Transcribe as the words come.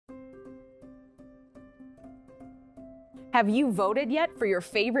Have you voted yet for your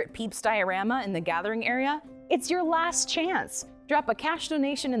favorite Peeps diorama in the gathering area? It's your last chance. Drop a cash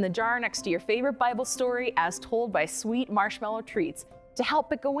donation in the jar next to your favorite Bible story as told by Sweet Marshmallow Treats to help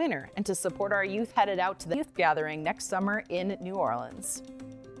pick a winner and to support our youth headed out to the youth gathering next summer in New Orleans.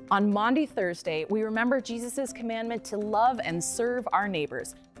 On Maundy Thursday, we remember Jesus' commandment to love and serve our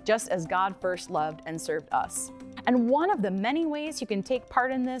neighbors, just as God first loved and served us. And one of the many ways you can take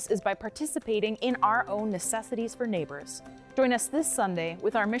part in this is by participating in our own Necessities for Neighbors. Join us this Sunday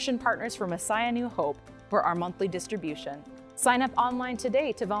with our mission partners from Messiah New Hope for our monthly distribution. Sign up online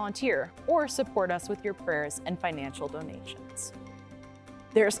today to volunteer or support us with your prayers and financial donations.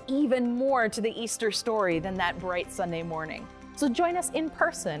 There's even more to the Easter story than that bright Sunday morning. So join us in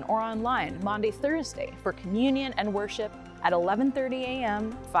person or online Maundy Thursday for communion and worship at 11:30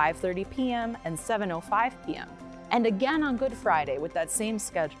 a.m., 5:30 p.m., and 7:05 p.m. And again on Good Friday with that same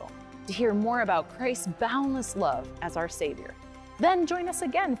schedule to hear more about Christ's boundless love as our Savior. Then join us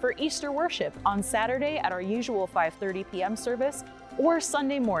again for Easter worship on Saturday at our usual 5:30 p.m. service or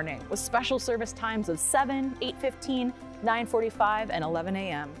Sunday morning with special service times of 7, 8:15, 9:45, and 11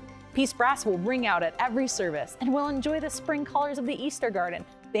 a.m. Peace Brass will ring out at every service and we'll enjoy the spring colors of the Easter garden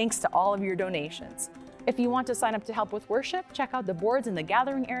thanks to all of your donations. If you want to sign up to help with worship, check out the boards in the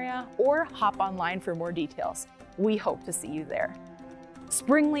gathering area or hop online for more details. We hope to see you there.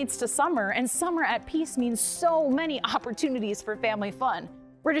 Spring leads to summer, and summer at Peace means so many opportunities for family fun.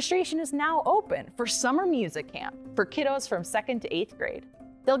 Registration is now open for Summer Music Camp for kiddos from 2nd to 8th grade.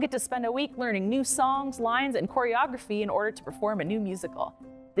 They'll get to spend a week learning new songs, lines, and choreography in order to perform a new musical.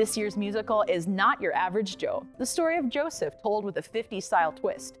 This year's musical is not your average Joe, the story of Joseph told with a 50s-style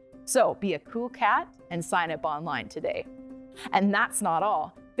twist. So be a cool cat and sign up online today. And that's not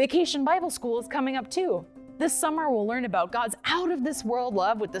all. Vacation Bible School is coming up too. This summer we'll learn about God's out-of-this-world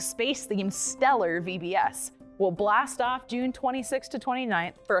love with the space-themed Stellar VBS. We'll blast off June 26th to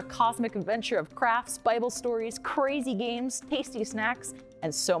 29th for a cosmic adventure of crafts, Bible stories, crazy games, tasty snacks,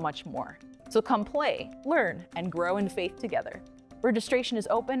 and so much more. So come play, learn, and grow in faith together. Registration is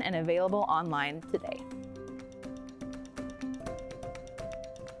open and available online today.